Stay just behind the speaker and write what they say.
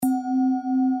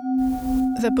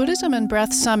The Buddhism and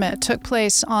Breath Summit took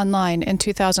place online in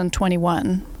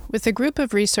 2021, with a group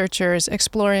of researchers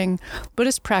exploring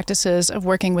Buddhist practices of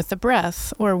working with the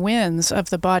breath, or winds,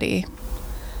 of the body.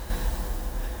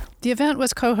 The event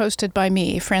was co-hosted by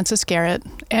me, Frances Garrett,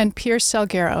 and Pierce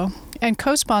Salguero, and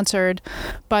co-sponsored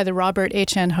by the Robert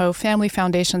H. N. Ho Family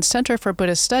Foundation Center for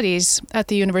Buddhist Studies at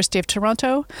the University of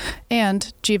Toronto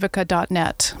and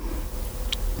Jivaka.net.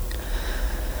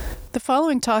 The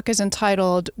following talk is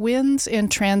entitled Winds in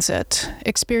Transit,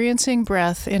 Experiencing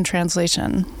Breath in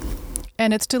Translation,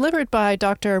 and it's delivered by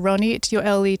Dr. Ronit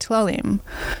Yoeli-Tlalim,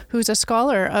 who's a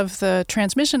scholar of the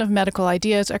transmission of medical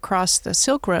ideas across the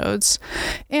Silk Roads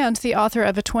and the author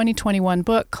of a 2021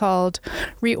 book called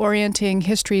Reorienting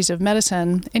Histories of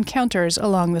Medicine, Encounters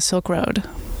Along the Silk Road.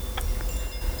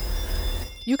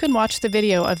 You can watch the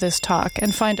video of this talk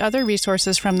and find other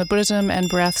resources from the Buddhism and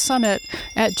Breath Summit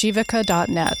at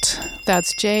jivaka.net.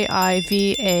 That's Jivaka,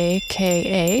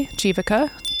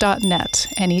 jivaka.net,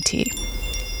 N-E-T.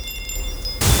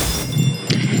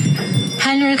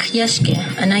 Heinrich Jeschke,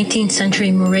 a 19th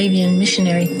century Moravian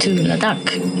missionary to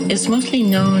Ladakh, is mostly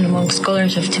known among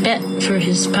scholars of Tibet for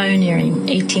his pioneering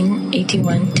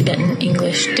 1881 Tibetan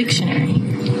English dictionary.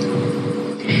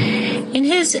 In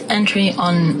his entry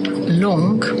on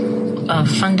Lung, a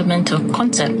fundamental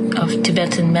concept of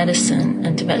Tibetan medicine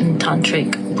and Tibetan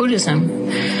Tantric Buddhism,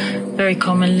 very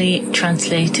commonly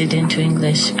translated into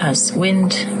English as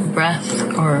wind, breath,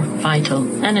 or vital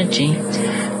energy,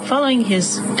 following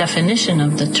his definition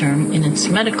of the term in its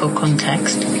medical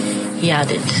context, he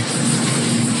added,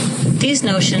 "These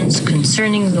notions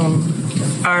concerning Lung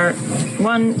are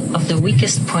one of the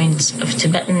weakest points of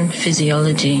Tibetan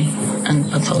physiology and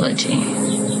pathology."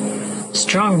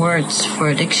 Strong words for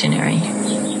a dictionary.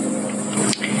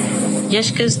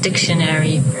 Jeschke's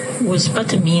dictionary was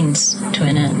but a means to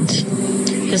an end.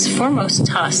 His foremost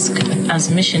task as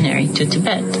missionary to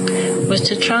Tibet was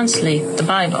to translate the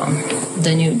Bible,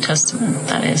 the New Testament,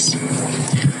 that is.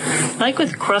 Like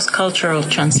with cross-cultural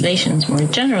translations more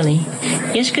generally,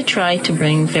 Jeschke tried to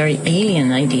bring very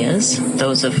alien ideas,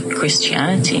 those of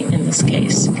Christianity in this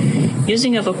case,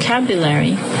 using a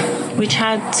vocabulary which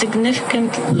had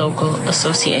significant local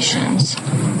associations,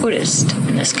 Buddhist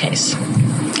in this case.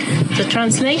 The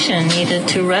translation needed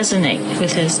to resonate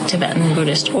with his Tibetan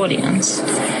Buddhist audience,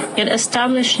 yet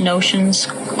establish notions,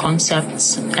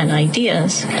 concepts, and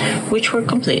ideas which were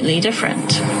completely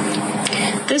different.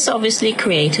 This obviously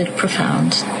created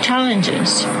profound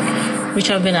challenges, which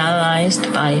have been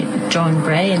analyzed by John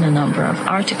Bray in a number of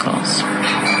articles.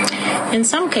 In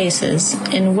some cases,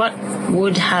 in what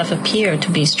would have appeared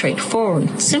to be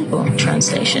straightforward, simple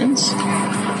translations,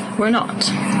 were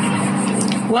not.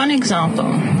 One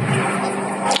example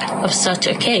of such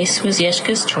a case was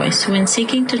Jeschke's choice when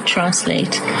seeking to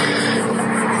translate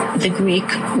the Greek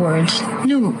word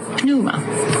pneuma.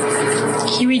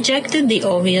 He rejected the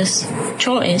obvious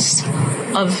choice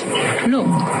of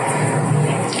lung.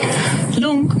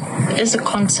 Lung is a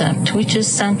concept which is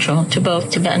central to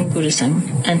both Tibetan Buddhism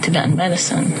and Tibetan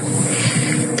medicine.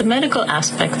 The medical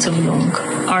aspects of lung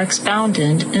are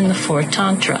expounded in the four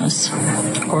tantras,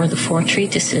 or the four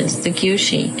treatises, the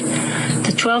Gyushi,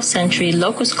 the 12th century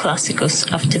locus classicus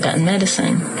of Tibetan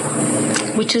medicine,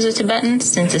 which is a Tibetan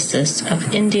synthesis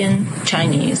of Indian,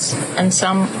 Chinese, and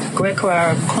some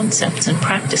Greco-Arab concepts and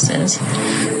practices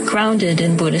grounded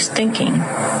in Buddhist thinking.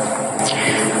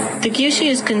 The Gyushi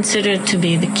is considered to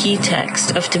be the key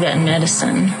text of Tibetan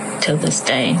medicine till this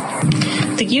day.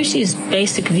 The Gyushi's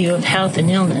basic view of health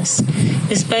and illness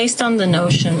is based on the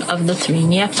notion of the three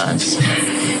nyepas,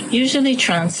 usually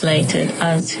translated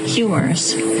as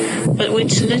humors, but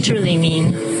which literally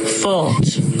mean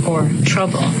fault or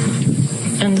trouble.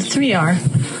 And the three are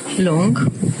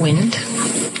lung, wind,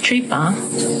 tripa,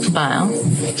 bile,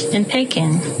 and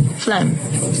pekin, phlegm.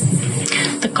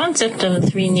 The concept of the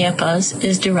three nyepas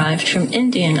is derived from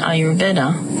Indian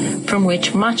Ayurveda, from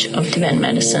which much of Tibetan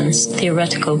medicine's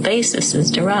theoretical basis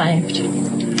is derived.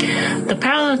 The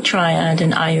parallel triad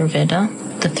in Ayurveda,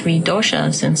 the three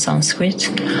doshas in Sanskrit,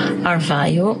 are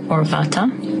Vayu or Vata,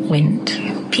 wind,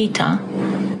 Pitta,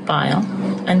 bile,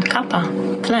 and Kapha,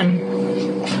 phlegm.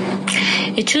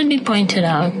 It should be pointed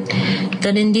out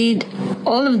that indeed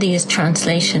all of these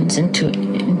translations into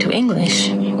English,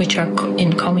 which are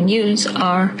in common use,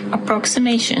 are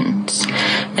approximations,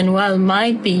 and while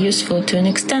might be useful to an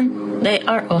extent, they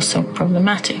are also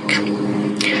problematic.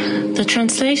 The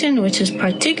translation which is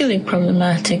particularly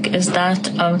problematic is that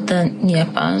of the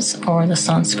nyepas, or the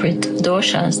Sanskrit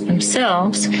doshas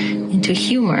themselves, into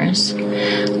humors,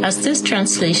 as this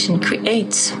translation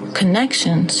creates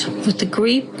connections with the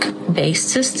Greek-based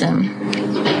system,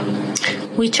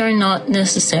 which are not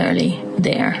necessarily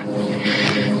there.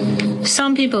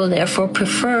 Some people therefore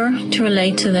prefer to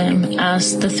relate to them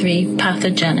as the three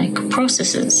pathogenic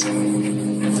processes.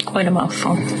 Quite a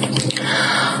mouthful.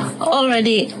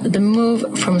 Already, the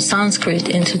move from Sanskrit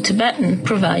into Tibetan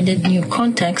provided new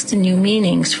context and new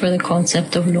meanings for the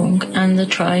concept of Lung and the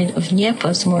triad of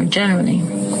Nyepas more generally.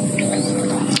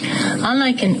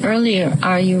 Unlike in earlier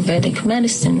Ayurvedic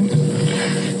medicine,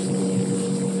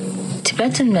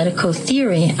 Tibetan medical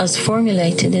theory, as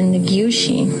formulated in the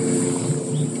Gyushi,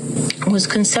 was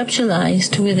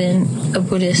conceptualized within a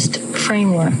Buddhist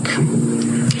framework.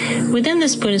 Within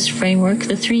this Buddhist framework,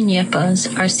 the three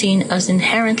Nyepas are seen as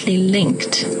inherently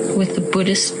linked with the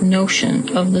Buddhist notion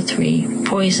of the three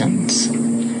poisons: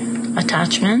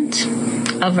 attachment,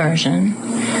 aversion,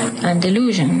 and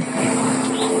delusion.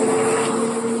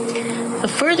 A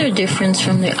further difference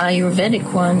from the Ayurvedic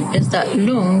one is that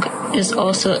Lung is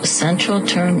also a central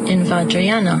term in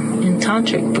Vajrayana, in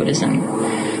Tantric Buddhism,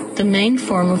 the main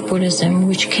form of Buddhism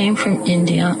which came from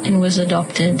India and was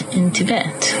adopted in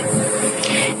Tibet.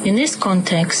 In this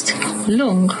context,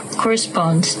 Lung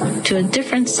corresponds to a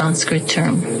different Sanskrit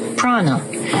term, prana,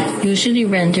 usually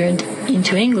rendered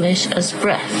into English as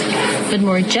breath, but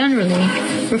more generally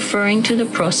referring to the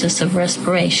process of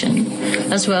respiration,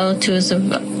 as well to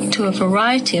a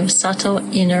variety of subtle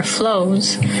inner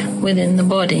flows within the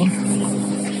body.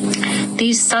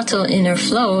 These subtle inner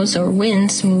flows or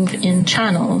winds move in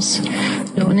channels,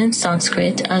 known in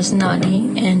Sanskrit as nadi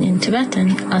and in Tibetan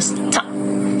as ta.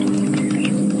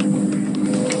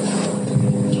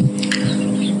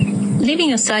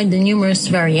 Leaving aside the numerous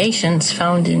variations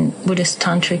found in Buddhist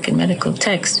tantric and medical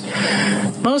texts,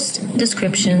 most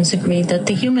descriptions agree that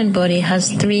the human body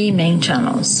has three main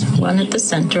channels, one at the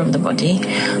center of the body,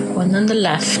 one on the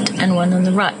left, and one on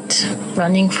the right,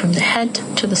 running from the head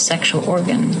to the sexual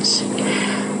organs.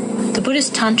 The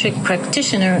Buddhist tantric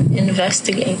practitioner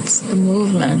investigates the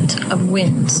movement of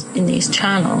winds in these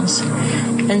channels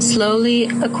and slowly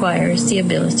acquires the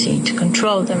ability to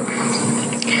control them.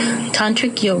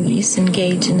 Tantric yogis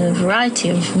engage in a variety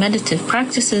of meditative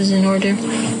practices in order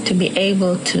to be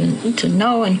able to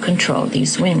know and control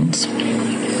these winds.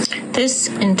 This,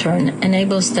 in turn,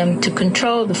 enables them to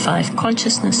control the five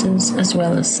consciousnesses as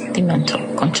well as the mental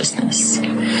consciousness.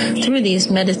 Through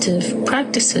these meditative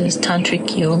practices,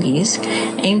 Tantric yogis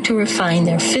aim to refine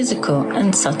their physical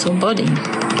and subtle body.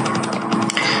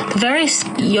 The various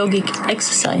yogic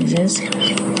exercises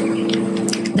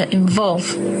that involve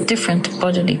different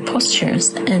bodily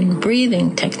postures and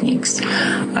breathing techniques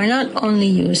are not only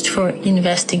used for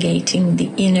investigating the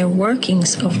inner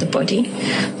workings of the body,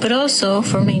 but also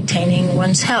for maintaining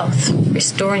one's health,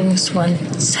 restoring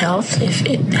one's health if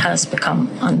it has become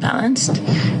unbalanced,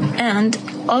 and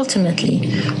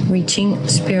ultimately reaching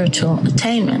spiritual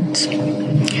attainment.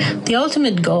 The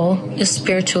ultimate goal is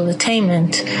spiritual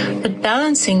attainment, but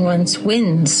balancing one's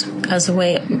winds as a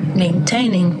way of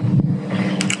maintaining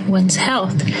one's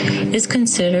health is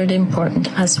considered important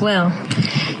as well.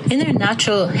 In their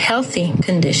natural healthy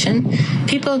condition,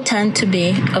 people tend to be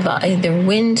of either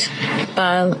wind,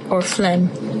 bile, or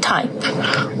phlegm type,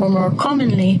 or more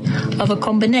commonly of a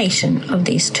combination of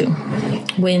these two: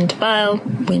 wind bile,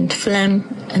 wind phlegm,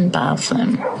 and bile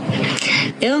phlegm.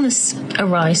 Illness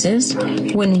arises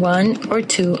when one or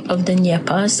two of the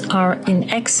nyepas are in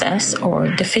excess or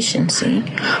deficiency,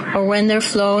 or when their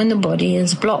flow in the body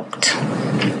is blocked.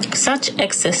 Such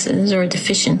excesses or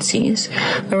deficiencies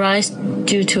arise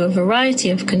due to a variety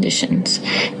of conditions,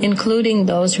 including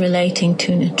those relating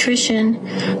to nutrition,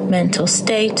 mental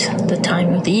state, the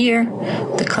time of the year,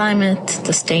 the climate,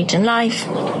 the stage in life,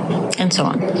 and so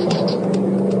on.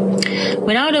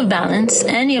 When out of balance,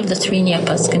 any of the three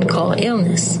nyepas can cause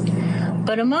illness.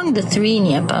 But among the three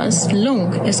nyepas,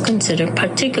 Lung is considered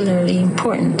particularly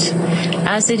important,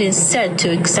 as it is said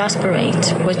to exasperate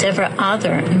whatever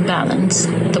other imbalance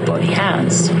the body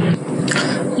has.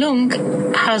 Lung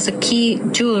has a key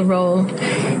dual role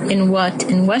in what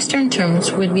in Western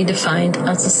terms would be defined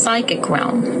as the psychic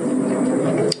realm,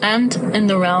 and in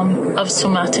the realm of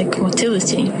somatic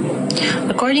motility.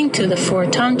 According to the four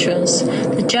tantras,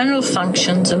 the general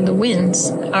functions of the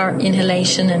winds are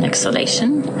inhalation and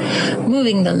exhalation,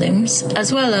 moving the limbs,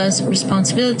 as well as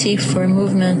responsibility for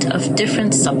movement of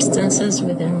different substances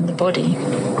within the body.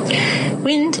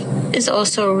 Wind is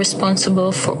also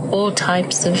responsible for all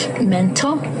types of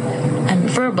mental and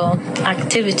verbal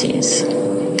activities.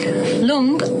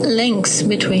 Lung links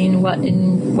between what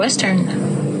in Western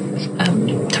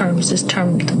terms is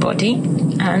termed the body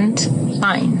and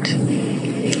mind.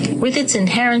 With its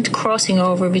inherent crossing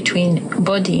over between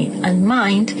body and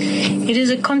mind, it is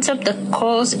a concept that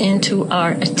calls into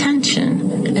our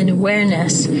attention an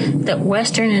awareness that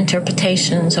Western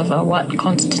interpretations of what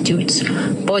constitutes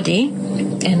body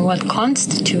and what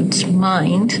constitutes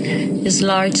mind is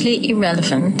largely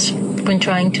irrelevant when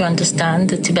trying to understand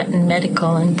the Tibetan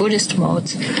medical and Buddhist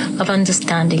modes of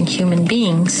understanding human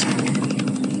beings.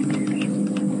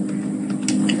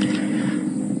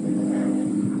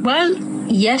 While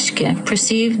Yeshke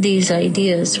perceived these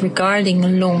ideas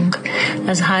regarding Lung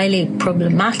as highly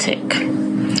problematic,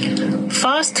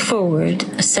 fast forward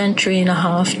a century and a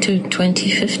half to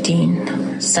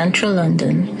 2015, central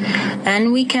London,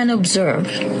 and we can observe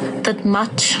that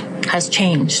much has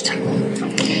changed.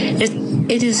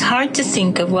 It is hard to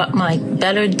think of what might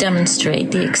better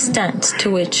demonstrate the extent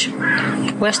to which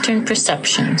Western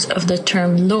perceptions of the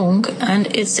term Lung and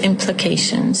its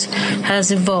implications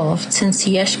has evolved since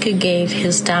Yeshke gave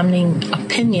his damning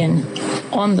opinion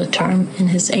on the term in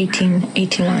his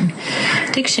 1881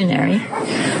 dictionary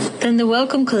than the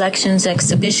Wellcome Collection's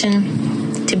exhibition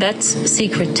Tibet's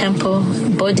Secret Temple,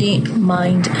 Body,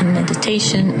 Mind and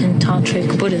Meditation in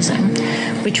Tantric Buddhism,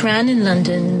 which ran in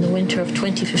London in the winter of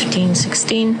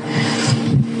 2015-16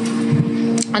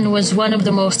 and was one of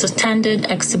the most attended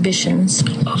exhibitions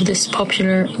of this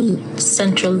popular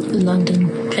central London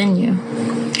venue.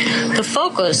 The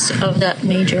focus of that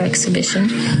major exhibition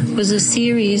was a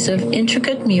series of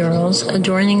intricate murals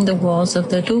adorning the walls of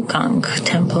the Lukang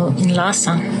Temple in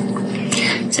Lhasa.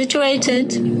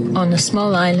 Situated on a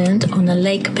small island on a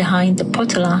lake behind the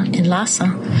Potala in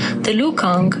Lhasa, the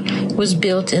Lukang was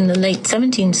built in the late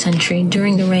 17th century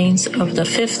during the reigns of the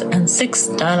 5th and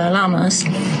 6th Dalai Lamas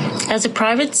as a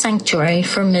private sanctuary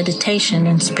for meditation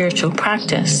and spiritual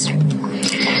practice.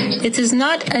 It is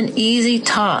not an easy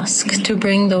task to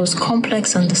bring those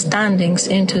complex understandings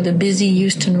into the busy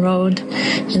Euston Road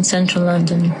in central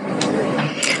London.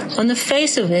 On the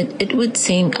face of it, it would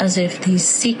seem as if these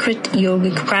secret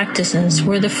yogic practices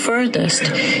were the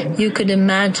furthest you could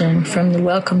imagine from the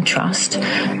Wellcome Trust,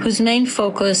 whose main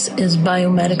focus is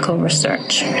biomedical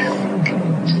research.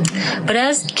 But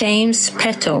as James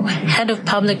Petto, head of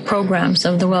public programs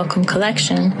of the Wellcome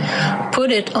Collection, put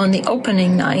it on the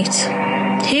opening night,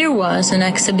 here was an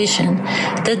exhibition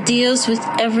that deals with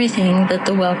everything that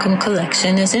the Wellcome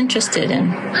Collection is interested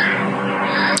in.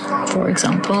 For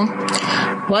example,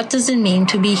 what does it mean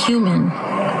to be human?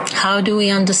 How do we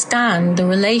understand the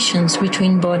relations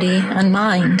between body and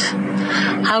mind?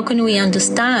 How can we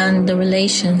understand the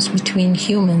relations between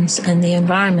humans and the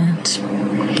environment?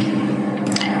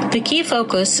 The key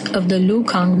focus of the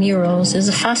Lukang murals is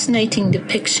a fascinating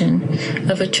depiction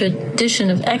of a tradition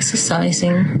of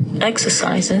exercises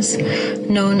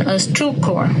known as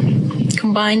Chulkor,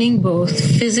 combining both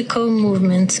physical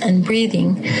movements and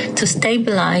breathing to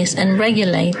stabilize and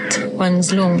regulate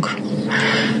one's lung.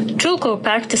 Chulkor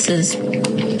practices,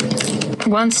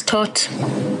 once taught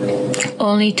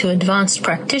only to advanced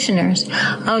practitioners,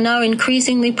 are now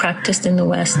increasingly practiced in the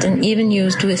West and even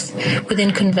used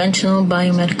within conventional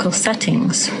biomedical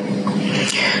settings.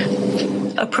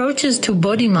 Approaches to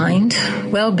body-mind,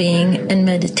 well-being, and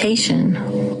meditation,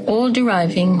 all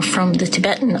deriving from the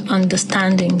Tibetan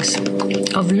understandings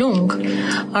of Lung,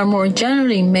 are more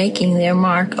generally making their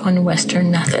mark on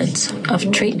Western methods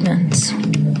of treatments.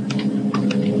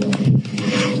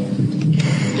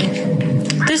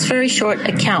 This very short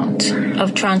account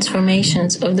of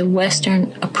transformations of the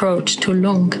Western approach to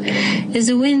Lung is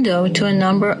a window to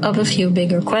a few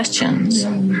bigger questions.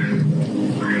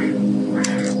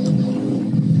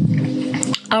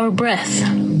 Our breath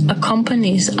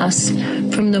accompanies us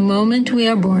from the moment we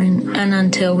are born and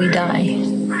until we die.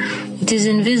 It is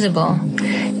invisible,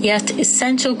 yet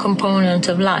essential component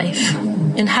of life,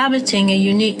 inhabiting a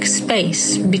unique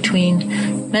space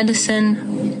between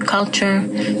medicine, culture,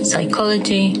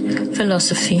 psychology,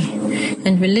 philosophy,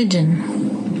 and religion.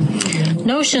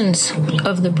 Notions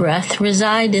of the breath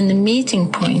reside in the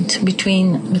meeting point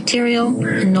between material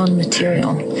and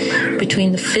non-material,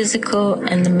 between the physical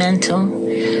and the mental,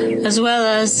 as well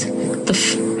as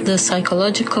the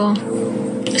psychological,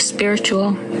 the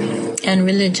spiritual, and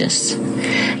religious,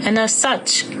 and as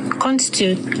such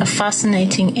constitute a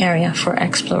fascinating area for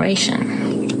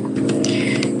exploration.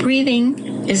 Breathing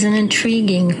is an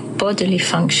intriguing bodily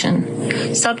function,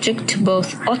 subject to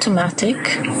both automatic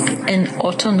and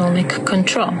autonomic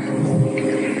control.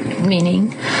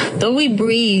 Meaning, though we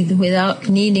breathe without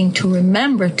needing to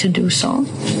remember to do so,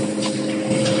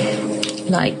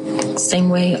 like same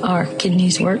way our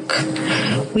kidneys work,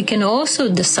 we can also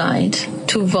decide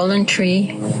to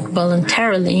voluntarily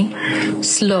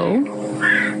slow,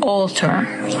 alter,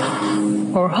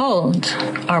 or hold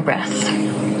our breath.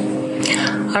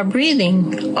 Our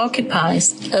breathing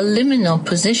occupies a liminal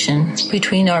position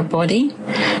between our body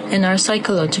in our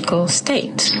psychological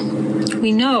state.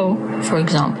 We know, for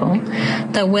example,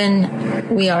 that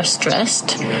when we are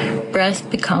stressed, breath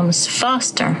becomes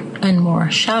faster and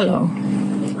more shallow.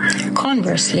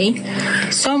 Conversely,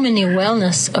 so many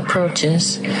wellness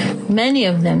approaches, many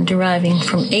of them deriving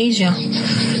from Asia,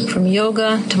 from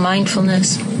yoga to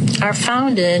mindfulness, are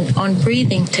founded on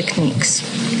breathing techniques,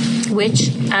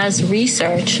 which, as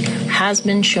research has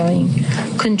been showing,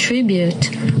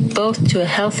 contribute both to a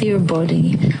healthier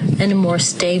body and a more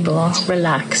stable,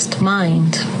 relaxed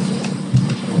mind.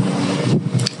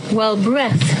 While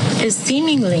breath is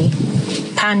seemingly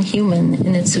pan-human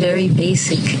in its very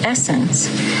basic essence,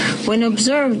 when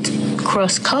observed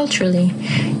cross-culturally,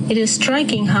 it is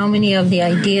striking how many of the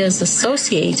ideas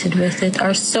associated with it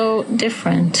are so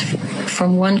different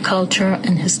from one culture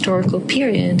and historical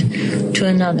period to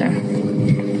another.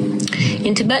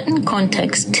 In Tibetan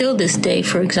context, till this day,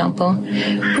 for example,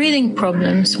 breathing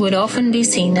problems would often be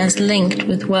seen as linked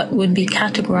with what would be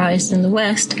categorized in the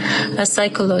West as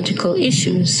psychological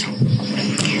issues.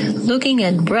 Looking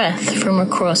at breath from a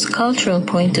cross-cultural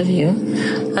point of view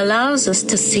allows us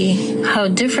to see how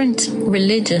different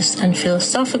religious and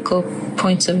philosophical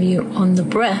points of view on the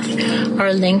breath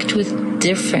are linked with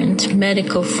different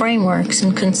medical frameworks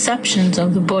and conceptions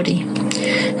of the body,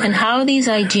 and how these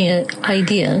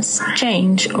ideas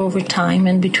change over time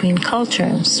and between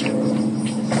cultures.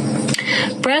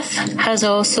 Breath has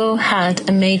also had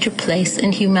a major place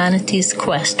in humanity's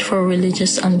quest for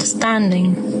religious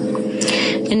understanding.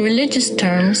 In religious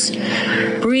terms,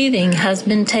 breathing has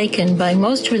been taken by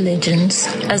most religions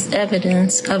as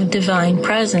evidence of divine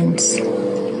presence.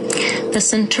 The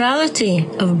centrality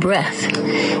of breath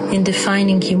in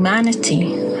defining humanity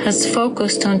has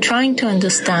focused on trying to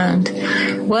understand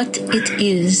what it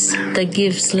is that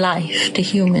gives life to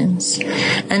humans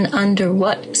and under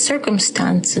what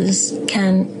circumstances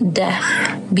can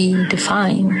death be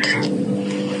defined.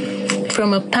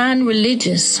 From a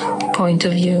pan-religious point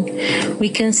of view, we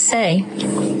can say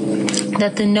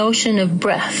that the notion of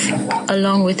breath,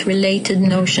 along with related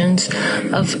notions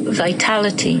of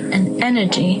vitality and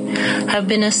energy, have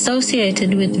been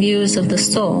associated with views of the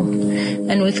soul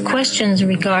and with questions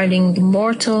regarding the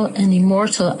mortal and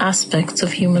immortal aspects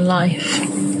of human life.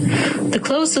 The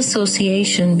close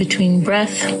association between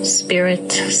breath,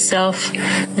 spirit, self,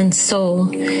 and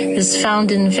soul is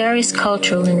found in various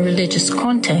cultural and religious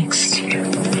contexts.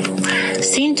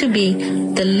 Seen to be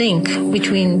the link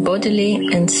between bodily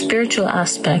and spiritual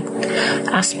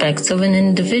aspects of an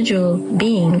individual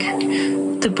being,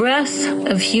 the breath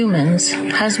of humans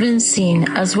has been seen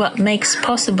as what makes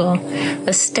possible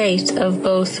a state of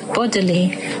both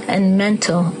bodily and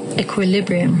mental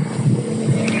equilibrium.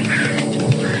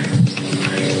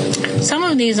 Some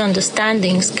of these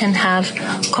understandings can have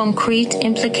concrete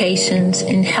implications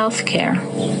in healthcare.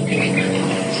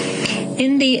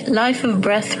 In the Life of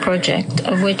Breath project,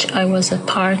 of which I was a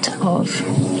part of,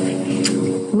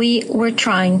 we were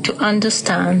trying to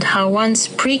understand how one's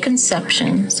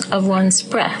preconceptions of one's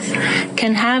breath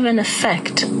can have an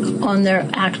effect on their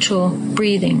actual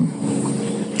breathing.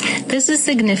 This is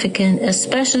significant,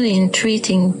 especially in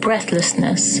treating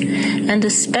breathlessness, and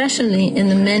especially in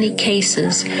the many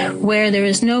cases where there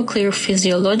is no clear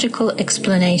physiological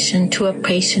explanation to a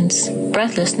patient's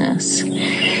breathlessness.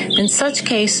 In such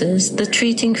cases, the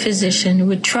treating physician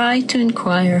would try to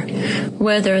inquire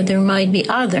whether there might be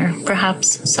other,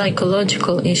 perhaps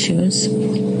psychological issues,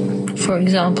 for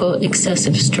example,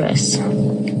 excessive stress,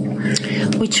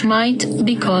 which might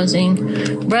be causing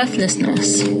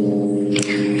breathlessness.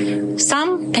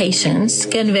 Some patients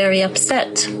get very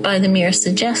upset by the mere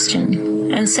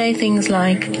suggestion and say things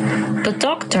like, "But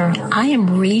doctor, I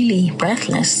am really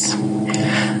breathless."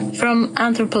 From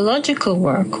anthropological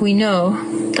work, we know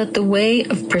that the way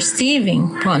of perceiving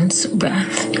one's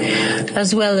breath,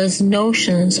 as well as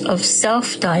notions of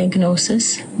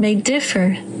self-diagnosis, may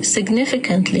differ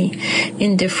significantly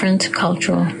in different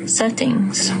cultural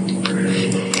settings.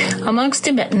 Amongst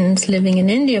Tibetans living in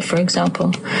India, for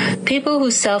example, people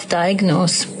who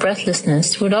self-diagnose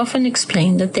breathlessness would often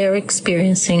explain that they're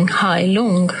experiencing high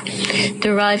lung,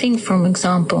 deriving, for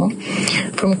example,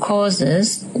 from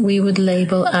causes we would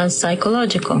label as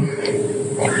psychological,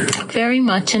 very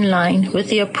much in line with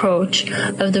the approach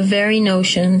of the very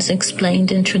notions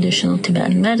explained in traditional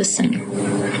Tibetan medicine.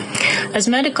 As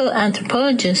medical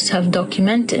anthropologists have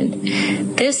documented,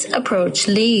 this approach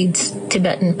leads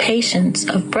Tibetan patients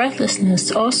of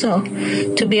breathlessness also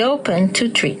to be open to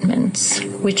treatments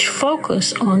which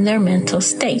focus on their mental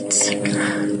states,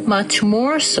 much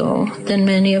more so than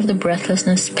many of the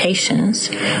breathlessness patients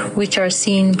which are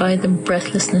seen by the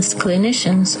breathlessness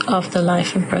clinicians of the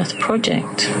Life of Breath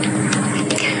project.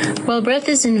 While breath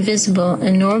is invisible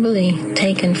and normally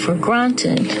taken for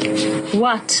granted,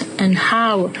 what and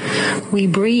how we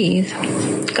breathe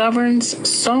governs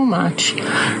so much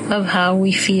of how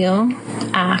we feel,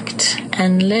 act,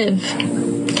 and live.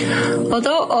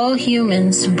 Although all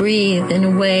humans breathe in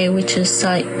a way which is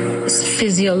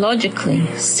physiologically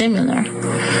similar,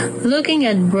 looking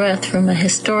at breath from a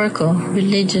historical,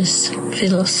 religious,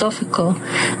 philosophical,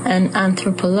 and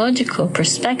anthropological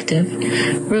perspective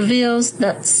reveals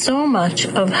that so much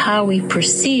of how we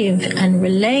perceive and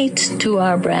relate to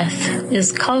our breath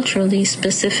is culturally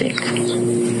specific.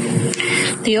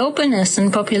 The openness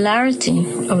and popularity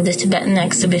of the Tibetan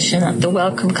exhibition at the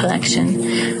Wellcome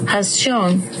Collection has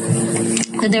shown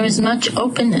that there is much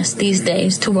openness these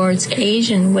days towards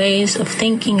Asian ways of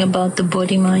thinking about the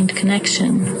body-mind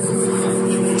connection.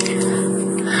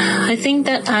 I think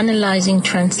that analyzing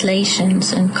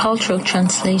translations and cultural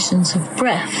translations of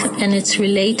breath and its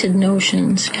related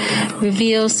notions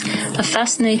reveals a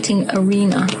fascinating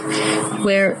arena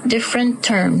where different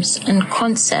terms and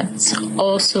concepts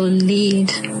also lead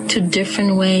to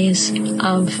different ways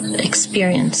of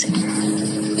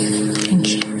experiencing.